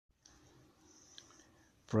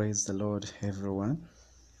Praise the Lord, everyone.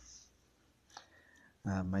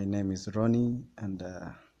 My name is Ronnie, and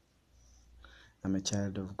I'm a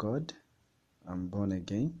child of God. I'm born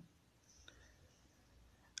again,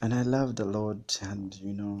 and I love the Lord. And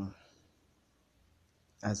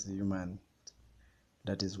as a human,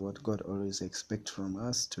 that is what God always expects from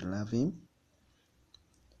us, to love Him.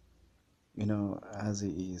 As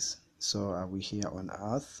He is, so are we here on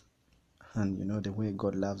earth. And the way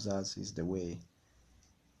God loves us is the way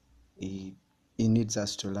He needs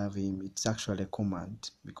us to love Him. It's actually a command,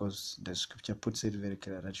 because the scripture puts it very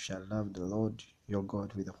clear that you shall love the Lord your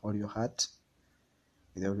God with all your heart,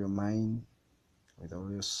 with all your mind, with all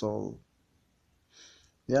your soul.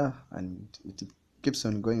 And it keeps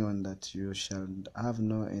on going on that you shall have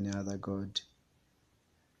no any other God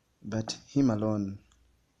but Him alone.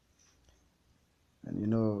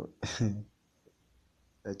 And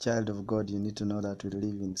a child of God, you need to know that we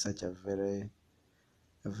live in such a very,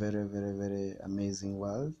 very amazing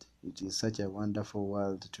world. It is such a wonderful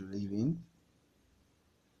world to live in,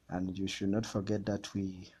 and you should not forget that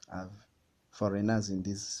we have foreigners in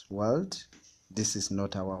this world. This is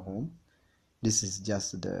not our home. This is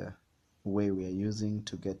just the way we are using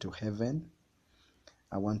to get to heaven.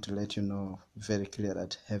 I want to let you know very clear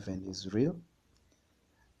that heaven is real,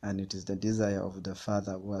 and it is the desire of the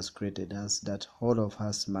Father who has created us that all of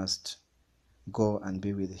us must go and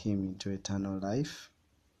be with Him into eternal life,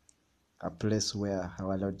 a place where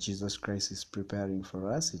our Lord Jesus Christ is preparing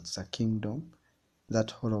for us. It's a kingdom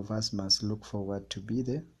that all of us must look forward to be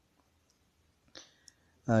there.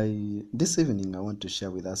 This evening I want to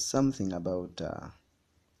share with us something about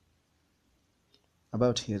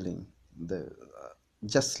healing.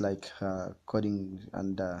 Just like according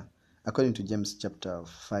to James chapter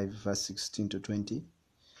 5 verse 16 to 20,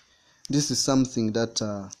 this is something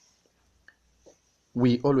that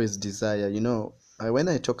we always desire. When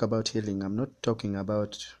I talk about healing, I'm not talking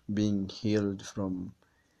about being healed from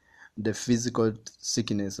the physical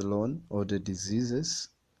sickness alone or the diseases,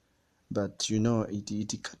 but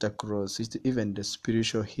it cut across even the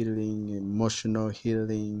spiritual healing, emotional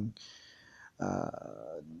healing,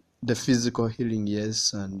 the physical healing,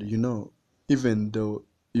 yes, and even though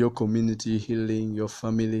your community healing, your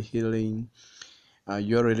family healing,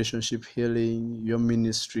 your relationship healing, your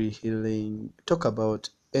ministry healing. Talk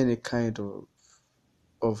about any kind of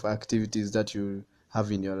activities that you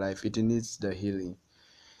have in your life. It needs the healing.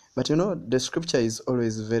 But the scripture is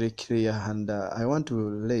always very clear, and I want to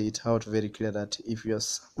lay it out very clear that if you're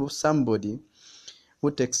somebody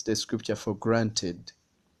who takes the scripture for granted,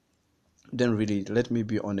 then really, let me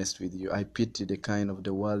be honest with you, I pity the kind of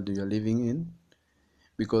the world you're living in,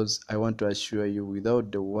 because I want to assure you,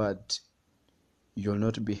 without the word, you'll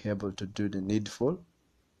not be able to do the needful.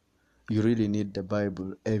 You really need the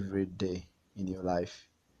Bible every day in your life.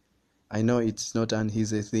 I know it's not an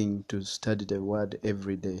easy thing to study the word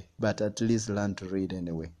every day, but at least learn to read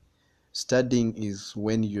anyway. Studying is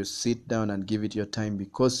when you sit down and give it your time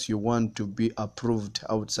because you want to be approved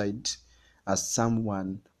outside as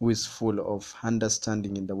someone who is full of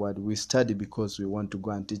understanding in the word. We study because we want to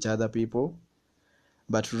go and teach other people.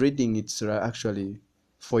 But reading, it's actually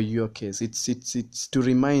for your case. It's to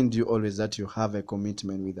remind you always that you have a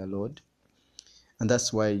commitment with the Lord. And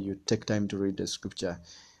that's why you take time to read the scripture.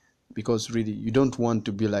 Because really, you don't want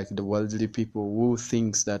to be like the worldly people who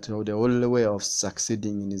thinks that the only way of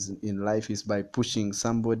succeeding in life is by pushing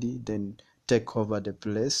somebody, then take over the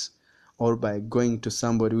place, or by going to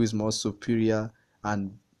somebody who is more superior,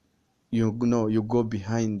 and you go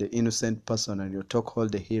behind the innocent person and you talk all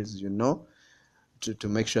the hills, to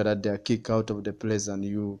make sure that they are kicked out of the place and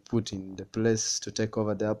you put in the place to take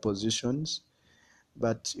over their positions.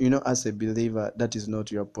 But as a believer, that is not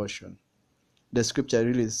your portion. The scripture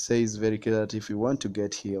really says very clear that if we want to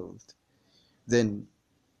get healed, then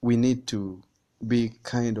we need to be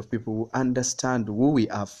kind of people who understand who we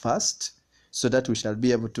are first, so that we shall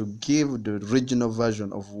be able to give the original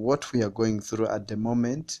version of what we are going through at the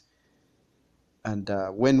moment. And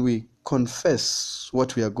when we confess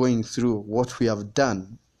what we are going through, what we have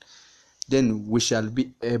done, then we shall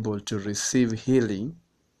be able to receive healing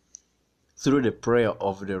through the prayer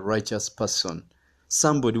of the righteous person.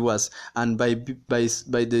 Somebody who has, and by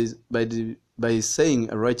saying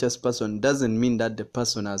a righteous person doesn't mean that the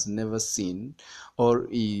person has never sinned or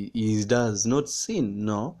he does not sin,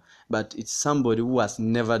 no, but it's somebody who has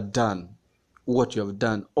never done what you have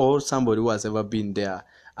done, or somebody who has ever been there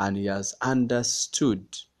and he has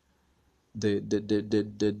understood the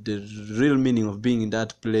real meaning of being in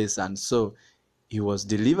that place, and so he was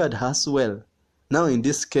delivered as well. Now in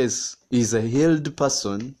this case, he's a healed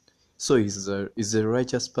person, so he's a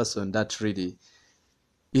righteous person that really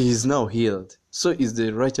he is now healed. So is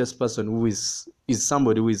the righteous person who is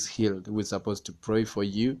somebody who is healed, who is supposed to pray for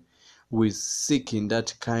you, who is seeking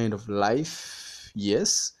that kind of life.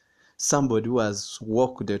 Yes, somebody who has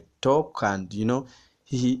walked the talk, and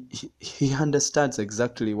he understands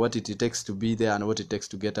exactly what it takes to be there and what it takes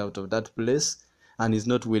to get out of that place, and is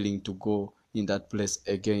not willing to go in that place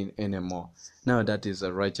again anymore. Now that is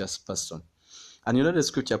a righteous person. And the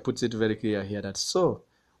scripture puts it very clear here that so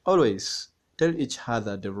always tell each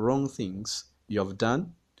other the wrong things you have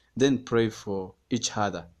done, then pray for each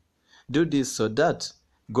other. Do this so that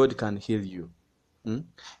God can heal you.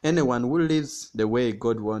 Anyone who lives the way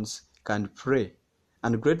God wants can pray,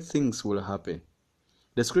 and great things will happen.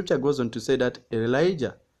 The scripture goes on to say that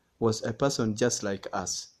Elijah was a person just like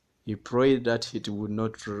us. He prayed that it would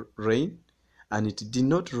not rain, and it did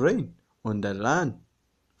not rain on the land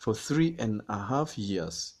for 3.5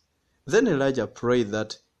 years. Then Elijah prayed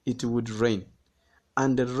that it would rain,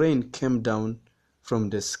 and the rain came down from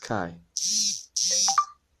the sky,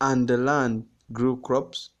 and the land grew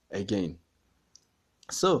crops again.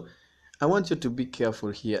 So I want you to be careful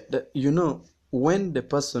here. That, when the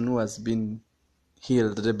person who has been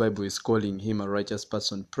healed, the Bible is calling him a righteous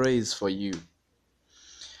person, prays for you,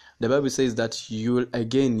 the Bible says that you will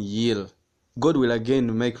again yield. God will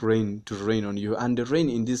again make rain to rain on you, and the rain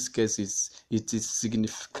in this case is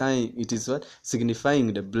signifying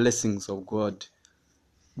the blessings of God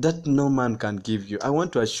that no man can give you. I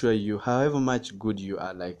want to assure you, however much good you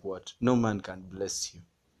are, no man can bless you.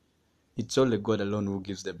 It's only God alone who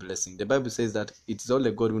gives the blessing. The Bible says that it's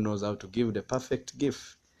only God who knows how to give the perfect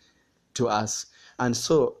gift to us. And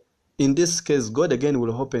so in this case, God again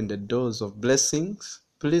will open the doors of blessings.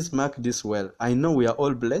 Please mark this well. I know we are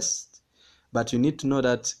all blessed, but you need to know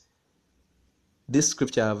that this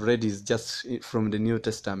scripture I've read is just from the New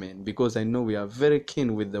Testament, because I know we are very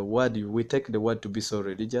keen with the word. We take the word to be so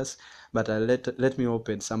religious, but let me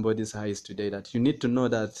open somebody's eyes today that you need to know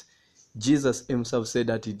that Jesus himself said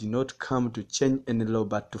that he did not come to change any law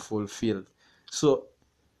but to fulfill. So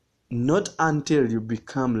not until you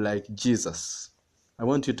become like Jesus, I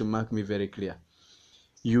want you to mark me very clear,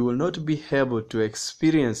 you will not be able to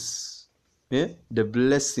experience the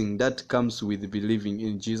blessing that comes with believing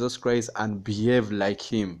in Jesus Christ and behave like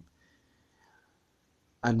him.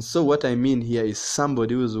 And so what I mean here is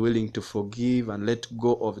somebody who is willing to forgive and let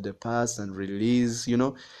go of the past and release,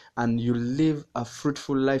 and you live a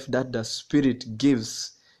fruitful life that the Spirit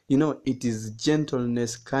gives. It is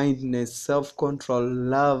gentleness, kindness, self-control,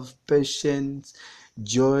 love, patience,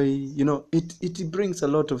 joy. It brings a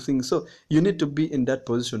lot of things. So you need to be in that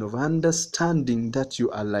position of understanding that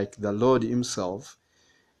you are like the Lord himself.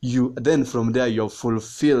 Then from there you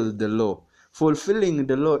fulfill the law. Fulfilling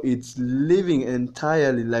the law, it's living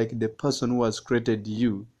entirely like the person who has created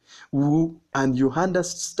you, and you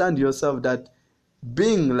understand yourself that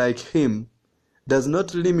being like him does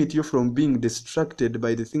not limit you from being distracted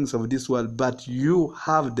by the things of this world, but you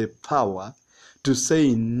have the power to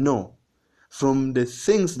say no from the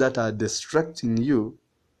things that are distracting you.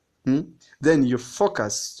 Then you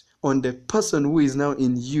focus on the person who is now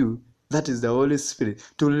in you, that is the Holy Spirit,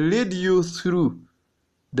 to lead you through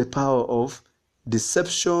the power of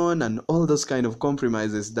deception and all those kind of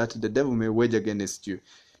compromises that the devil may wage against you.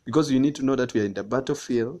 Because you need to know that we are in the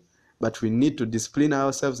battlefield, but we need to discipline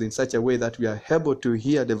ourselves in such a way that we are able to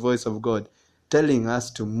hear the voice of God telling us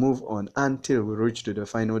to move on until we reach to the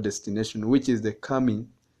final destination, which is the coming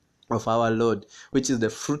of our Lord, which is the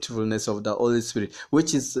fruitfulness of the Holy Spirit,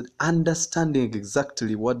 which is understanding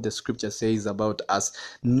exactly what the scripture says about us,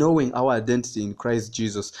 knowing our identity in Christ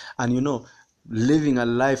Jesus, and living a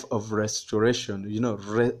life of restoration.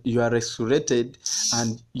 You are resurrected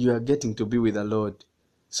and you are getting to be with the Lord.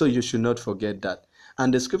 So you should not forget that.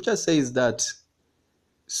 And the scripture says that,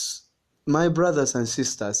 my brothers and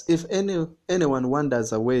sisters, if anyone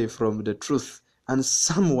wanders away from the truth and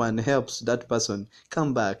someone helps that person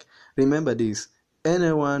come back, remember this: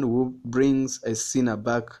 anyone who brings a sinner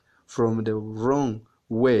back from the wrong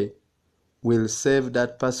way will save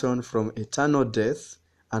that person from eternal death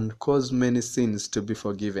and cause many sins to be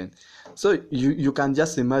forgiven. So you can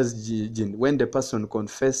just imagine, when the person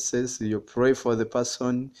confesses, you pray for the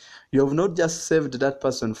person, you have not just saved that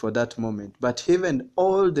person for that moment, but even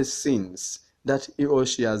all the sins that he or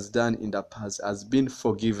she has done in the past has been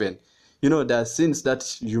forgiven. There are sins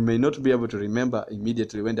that you may not be able to remember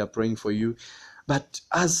immediately when they're praying for you, but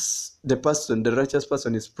as the righteous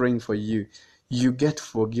person is praying for you, you get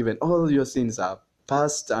forgiven. All your sins are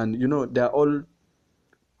past, and they're all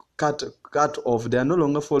cut off. They are no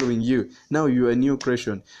longer following you. Now you are a new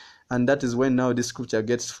creation. And that is when now this scripture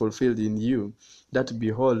gets fulfilled in you, that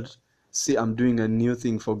behold, See, I'm doing a new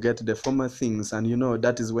thing, forget the former things. And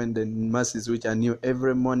that is when the mercies which are new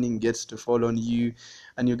every morning gets to fall on you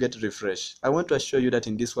and you get refreshed. I want to assure you that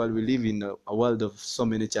in this world, we live in a world of so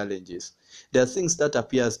many challenges. There are things that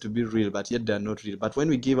appears to be real, but yet they are not real. But when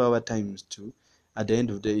we give our times to, at the end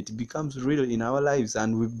of the day, it becomes real in our lives,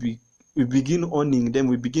 and we begin owning them,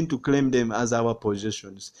 we begin to claim them as our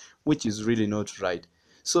possessions, which is really not right.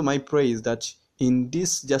 So my prayer is that in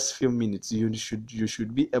this just few minutes, you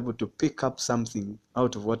should be able to pick up something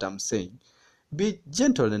out of what I'm saying. Be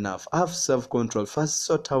gentle enough, have self-control. First,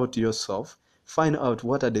 sort out yourself, find out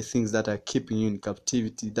what are the things that are keeping you in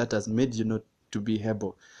captivity, that has made you not to be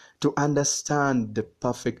able to understand the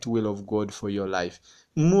perfect will of God for your life.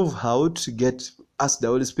 Move out, ask the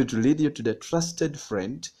Holy Spirit to lead you to the trusted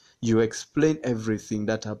friend. You explain everything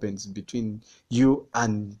that happens between you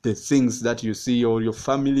and the things that you see, or your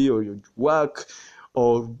family, or your work,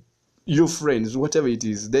 or your friends, whatever it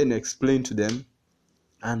is. Then explain to them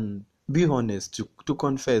and be honest, to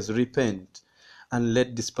confess, repent, and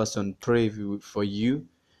let this person pray for you.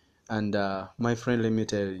 And my friend, let me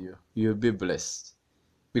tell you, you'll be blessed.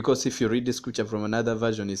 Because if you read the scripture from another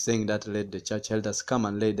version, it's saying that let the church elders come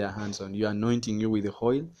and lay their hands on you, anointing you with the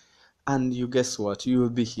oil, and you guess what? You will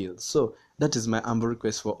be healed. So that is my humble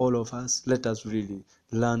request for all of us. Let us really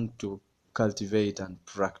learn to cultivate and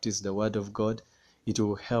practice the word of God. It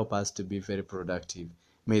will help us to be very productive.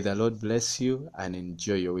 May the Lord bless you and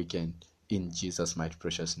enjoy your weekend. In Jesus' mighty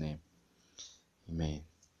precious name. Amen.